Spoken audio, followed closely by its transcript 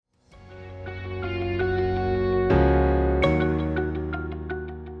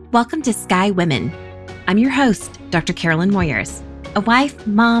Welcome to Sky Women. I'm your host, Dr. Carolyn Moyers, a wife,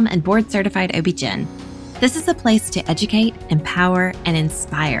 mom, and board-certified OB-GYN. This is a place to educate, empower, and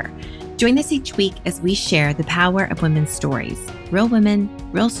inspire. Join us each week as we share the power of women's stories. Real women,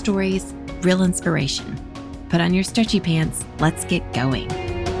 real stories, real inspiration. Put on your stretchy pants. Let's get going.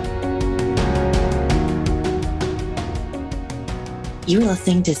 You're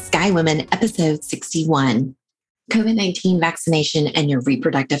listening to Sky Women, episode 61. COVID-19 vaccination and your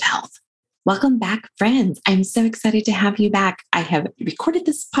reproductive health. Welcome back, friends. I'm so excited to have you back. I have recorded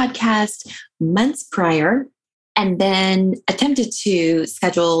this podcast months prior and then attempted to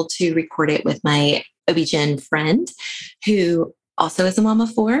schedule to record it with my OB-GYN friend who also is a mom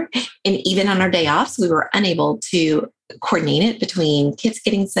of four. And even on our day offs, we were unable to coordinate it between kids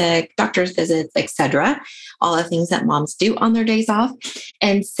getting sick, doctor's visits, etc. All the things that moms do on their days off.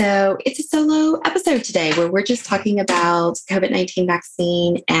 And so it's a solo episode today where we're just talking about COVID-19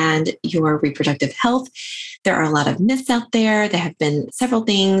 vaccine and your reproductive health. There are a lot of myths out there. There have been several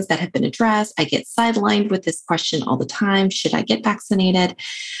things that have been addressed. I get sidelined with this question all the time. Should I get vaccinated?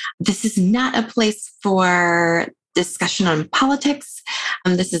 This is not a place for discussion on politics.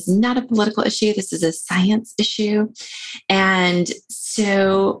 This is not a political issue. This is a science issue. And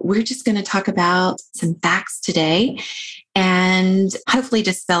so we're just going to talk about some facts today and hopefully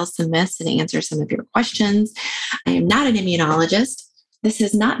dispel some myths and answer some of your questions. I am not an immunologist. This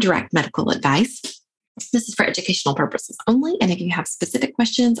is not direct medical advice. This is for educational purposes only. And if you have specific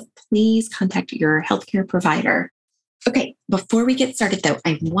questions, please contact your healthcare provider. Okay, before we get started though,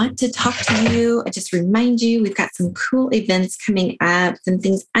 I want to talk to you. I just remind you, we've got some cool events coming up, some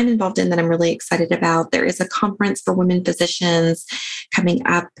things I'm involved in that I'm really excited about. There is a conference for women physicians coming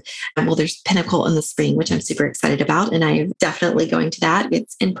up. Well, there's Pinnacle in the spring, which I'm super excited about, and I am definitely going to that.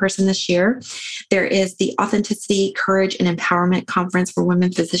 It's in person this year. There is the Authenticity, Courage, and Empowerment Conference for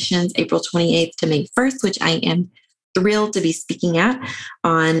Women Physicians, April 28th to May 1st, which I am thrilled to be speaking at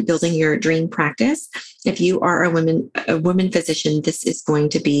on building your dream practice. If you are a woman physician, this is going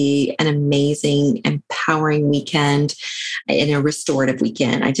to be an amazing, empowering weekend and a restorative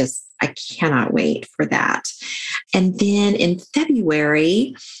weekend. I cannot wait for that. And then in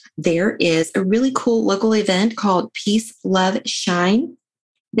February, there is a really cool local event called Peace, Love, Shine.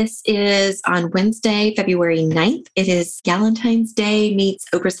 This is on Wednesday, February 9th. It is Galentine's Day meets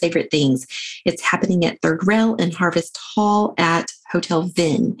Oprah's Favorite Things. It's happening at Third Rail in Harvest Hall at Hotel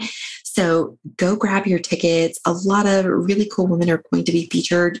Vin. So go grab your tickets. A lot of really cool women are going to be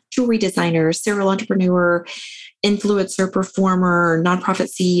featured. Jewelry designer, serial entrepreneur, influencer, performer,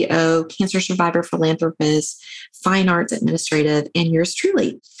 nonprofit CEO, cancer survivor, philanthropist, fine arts administrative, and yours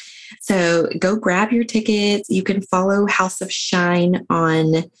truly. So go grab your tickets. You can follow House of Shine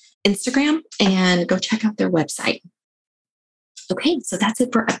on Instagram and go check out their website. Okay, so that's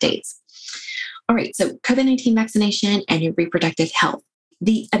it for updates. All right, so COVID-19 vaccination and your reproductive health.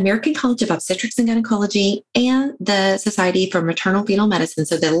 The American College of Obstetrics and Gynecology and the Society for Maternal Fetal Medicine,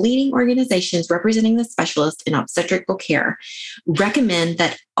 so the leading organizations representing the specialists in obstetrical care, recommend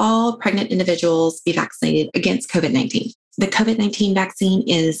that all pregnant individuals be vaccinated against COVID-19. The COVID-19 vaccine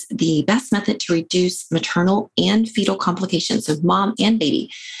is the best method to reduce maternal and fetal complications, so mom and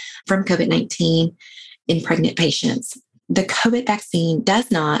baby, from COVID-19 in pregnant patients. The COVID vaccine does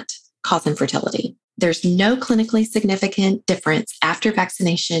not cause infertility. There's no clinically significant difference after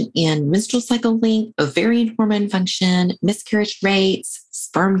vaccination in menstrual cycle length, ovarian hormone function, miscarriage rates,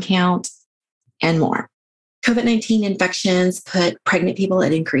 sperm count, and more. COVID-19 infections put pregnant people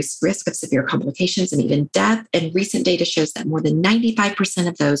at increased risk of severe complications and even death. And recent data shows that more than 95%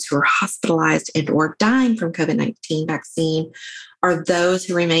 of those who are hospitalized and or dying from COVID-19 vaccine are those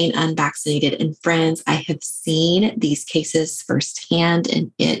who remain unvaccinated. And friends, I have seen these cases firsthand,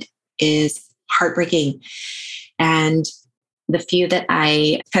 and it is heartbreaking. And the few that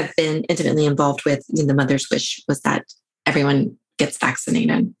I have been intimately involved with, the mother's wish was that everyone gets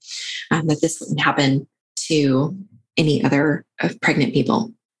vaccinated, that this wouldn't happen to any other pregnant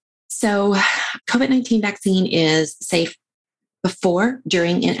people. So COVID-19 vaccine is safe before,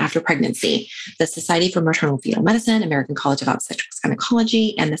 during, and after pregnancy. The Society for Maternal Fetal Medicine, American College of Obstetrics and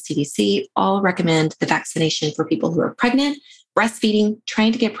Gynecology, and the CDC all recommend the vaccination for people who are pregnant, breastfeeding,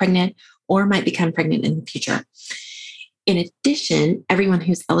 trying to get pregnant, or might become pregnant in the future. In addition, everyone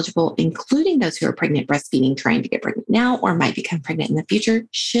who's eligible, including those who are pregnant, breastfeeding, trying to get pregnant now, or might become pregnant in the future,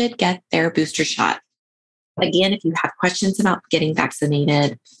 should get their booster shot. Again, if you have questions about getting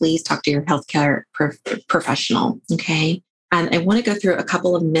vaccinated, please talk to your healthcare professional, okay? And I want to go through a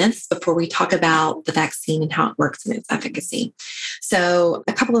couple of myths before we talk about the vaccine and how it works and its efficacy. So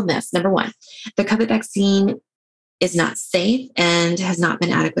a couple of myths. Number one, the COVID vaccine is not safe and has not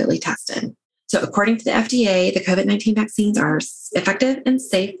been adequately tested. So according to the FDA, the COVID-19 vaccines are effective and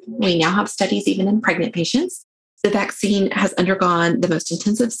safe. We now have studies even in pregnant patients. The vaccine has undergone the most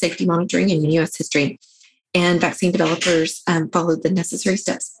intensive safety monitoring in U.S. history, and vaccine developers followed the necessary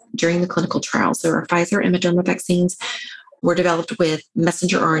steps during the clinical trial. So our Pfizer and Moderna vaccines were developed with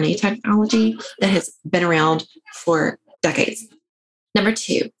messenger RNA technology that has been around for decades. Number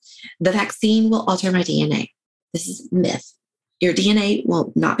 2, the vaccine will alter my DNA. This is a myth. Your DNA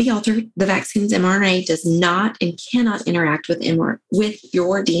will not be altered. The vaccine's mRNA does not and cannot interact with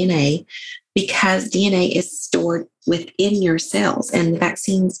your DNA because DNA is stored within your cells and the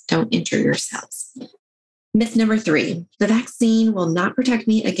vaccines don't enter your cells. Myth number 3, the vaccine will not protect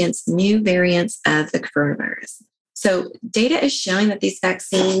me against new variants of the coronavirus. So data is showing that these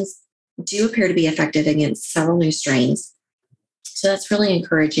vaccines do appear to be effective against several new strains. So that's really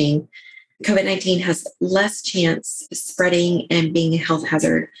encouraging. COVID-19 has less chance of spreading and being a health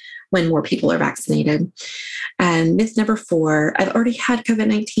hazard when more people are vaccinated. And myth number 4, I've already had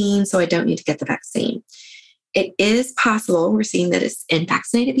COVID-19, so I don't need to get the vaccine. It is possible, we're seeing that it's in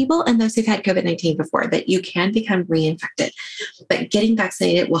vaccinated people and those who've had COVID-19 before, that you can become reinfected. But getting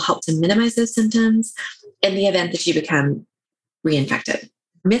vaccinated will help to minimize those symptoms in the event that you become reinfected.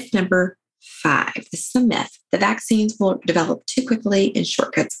 Myth number 5, this is a myth. The vaccines will develop too quickly and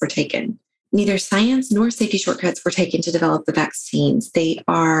shortcuts were taken. Neither science nor safety shortcuts were taken to develop the vaccines. They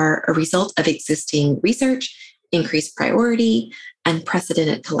are a result of existing research, increased priority,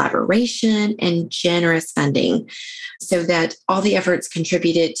 unprecedented collaboration, and generous funding, so that all the efforts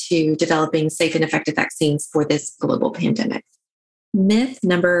contributed to developing safe and effective vaccines for this global pandemic. Myth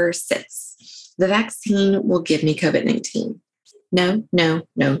number 6, the vaccine will give me COVID-19. No, no,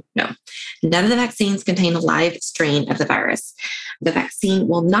 no, no. None of the vaccines contain a live strain of the virus. The vaccine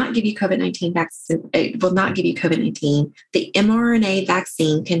will not give you COVID-19 vaccine. It will not give you COVID-19. The mRNA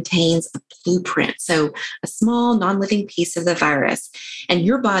vaccine contains a blueprint, so a small non-living piece of the virus, and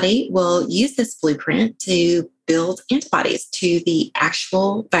your body will use this blueprint to build antibodies to the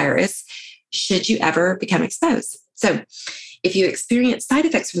actual virus should you ever become exposed. So if you experience side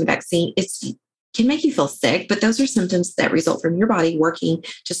effects from the vaccine, it can make you feel sick, but those are symptoms that result from your body working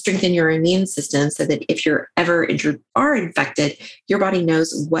to strengthen your immune system so that if you're ever infected, your body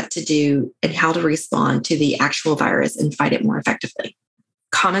knows what to do and how to respond to the actual virus and fight it more effectively.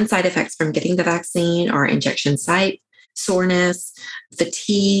 Common side effects from getting the vaccine are injection site, soreness,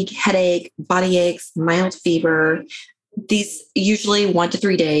 fatigue, headache, body aches, mild fever. These usually 1 to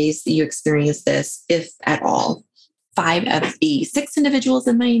 3 days you experience this, if at all. 5 of the 6 individuals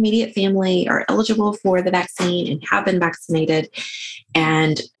in my immediate family are eligible for the vaccine and have been vaccinated.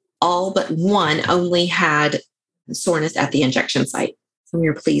 And all but 1 only had soreness at the injection site. So we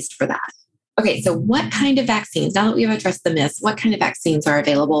are pleased for that. Okay, so what kind of vaccines, now that we've addressed the myths, what kind of vaccines are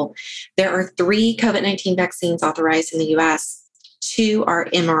available? There are 3 COVID-19 vaccines authorized in the US. 2 are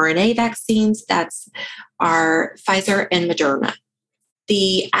mRNA vaccines. That's our Pfizer and Moderna.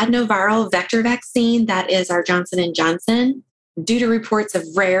 The adenoviral vector vaccine, that is our Johnson & Johnson, due to reports of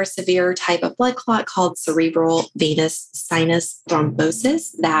rare, severe type of blood clot called cerebral venous sinus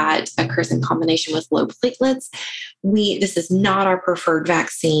thrombosis that occurs in combination with low platelets. This is not our preferred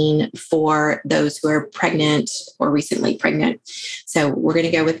vaccine for those who are pregnant or recently pregnant. So we're going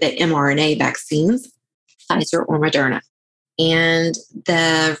to go with the mRNA vaccines, Pfizer or Moderna. And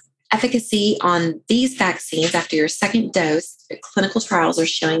the efficacy on these vaccines after your second dose, clinical trials are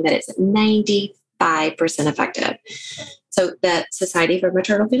showing that it's 95% effective. So the Society for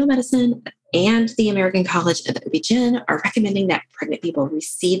Maternal-Fetal Medicine and the American College of OB-GYN are recommending that pregnant people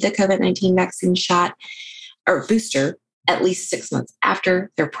receive the COVID-19 vaccine shot or booster at least 6 months after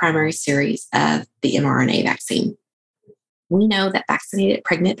their primary series of the mRNA vaccine. We know that vaccinated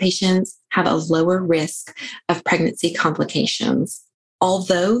pregnant patients have a lower risk of pregnancy complications.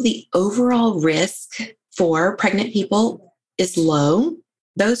 Although the overall risk for pregnant people is low,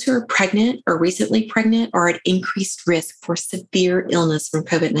 those who are pregnant or recently pregnant are at increased risk for severe illness from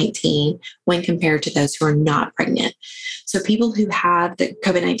COVID-19 when compared to those who are not pregnant. So people who have the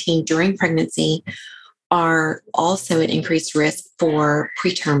COVID-19 during pregnancy are also at increased risk for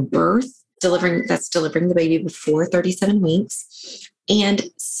preterm birth, delivering the baby before 37 weeks, and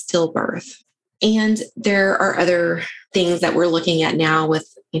stillbirth. And there are other things that we're looking at now with,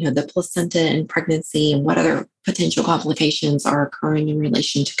 the placenta and pregnancy and what other potential complications are occurring in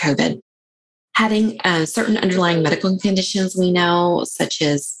relation to COVID. Having certain underlying medical conditions we know, such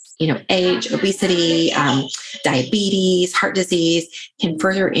as, age, obesity, diabetes, heart disease, can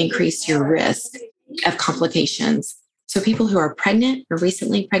further increase your risk of complications. So people who are pregnant or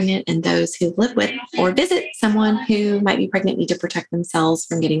recently pregnant and those who live with or visit someone who might be pregnant need to protect themselves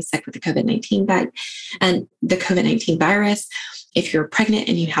from getting sick with the COVID-19 and the COVID-19 virus. If you're pregnant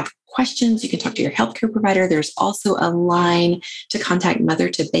and you have questions, you can talk to your healthcare provider. There's also a line to contact mother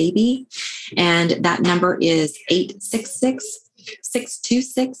to baby, and that number is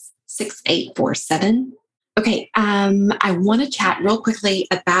 866-626-6847. Okay, I want to chat real quickly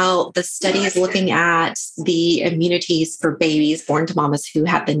about the studies looking at the immunities for babies born to mamas who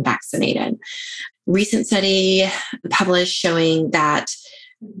have been vaccinated. Recent study published showing that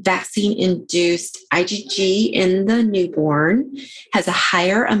vaccine-induced IgG in the newborn has a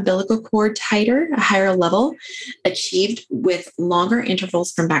higher umbilical cord titer, a higher level, achieved with longer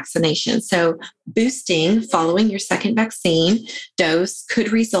intervals from vaccination. So boosting following your second vaccine dose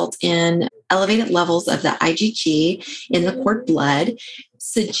could result in elevated levels of the IgG in the cord blood,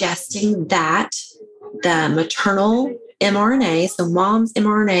 suggesting that the maternal mRNA, so mom's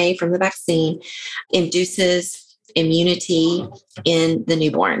mRNA from the vaccine, induces immunity in the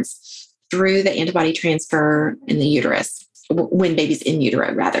newborns through the antibody transfer in the uterus, when baby's in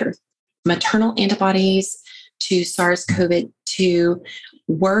utero, rather. Maternal antibodies to SARS-CoV-2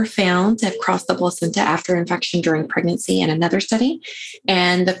 were found to have crossed the placenta after infection during pregnancy in another study,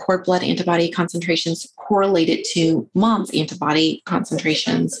 and the cord blood antibody concentrations correlated to mom's antibody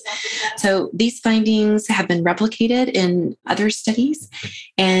concentrations. So these findings have been replicated in other studies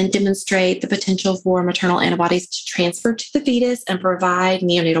and demonstrate the potential for maternal antibodies to transfer to the fetus and provide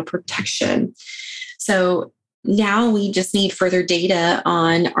neonatal protection. So now we just need further data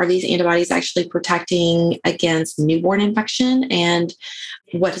on, are these antibodies actually protecting against newborn infection, and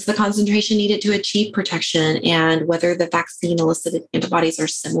what is the concentration needed to achieve protection, and whether the vaccine elicited antibodies are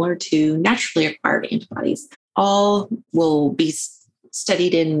similar to naturally acquired antibodies. All will be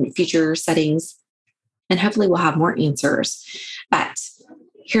studied in future settings, and hopefully we'll have more answers. But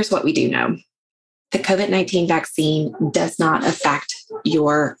here's what we do know. The COVID-19 vaccine does not affect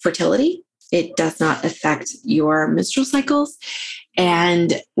your fertility. It does not affect your menstrual cycles.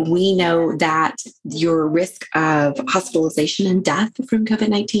 And we know that your risk of hospitalization and death from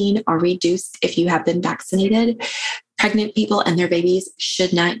COVID-19 are reduced if you have been vaccinated. Pregnant people and their babies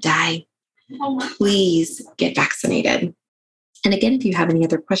should not die. Please get vaccinated. And again, if you have any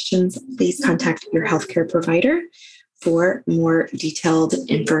other questions, please contact your healthcare provider for more detailed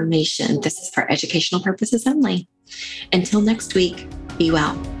information. This is for educational purposes only. Until next week, be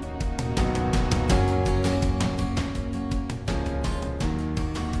well.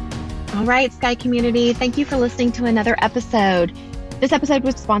 All right, Sky community, thank you for listening to another episode. This episode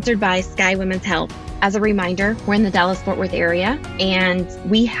was sponsored by Sky Women's Health. As a reminder, we're in the Dallas-Fort Worth area, and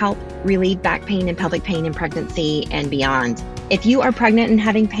we help relieve back pain and pelvic pain in pregnancy and beyond. If you are pregnant and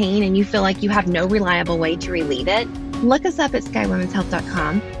having pain and you feel like you have no reliable way to relieve it, look us up at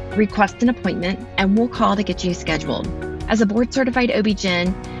skywomenshealth.com, request an appointment, and we'll call to get you scheduled. As a board-certified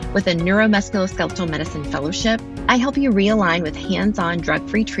OB-GYN with a neuromusculoskeletal medicine fellowship, I help you realign with hands-on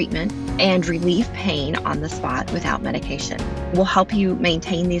drug-free treatment and relieve pain on the spot without medication. We'll help you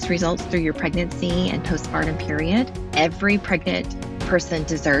maintain these results through your pregnancy and postpartum period. Every pregnant person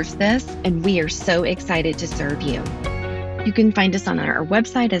deserves this, and we are so excited to serve you. You can find us on our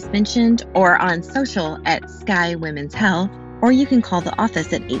website, as mentioned, or on social at Sky Women's Health, or you can call the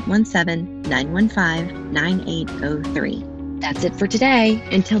office at 817-915-9803. That's it for today.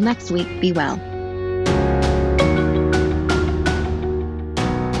 Until next week, be well.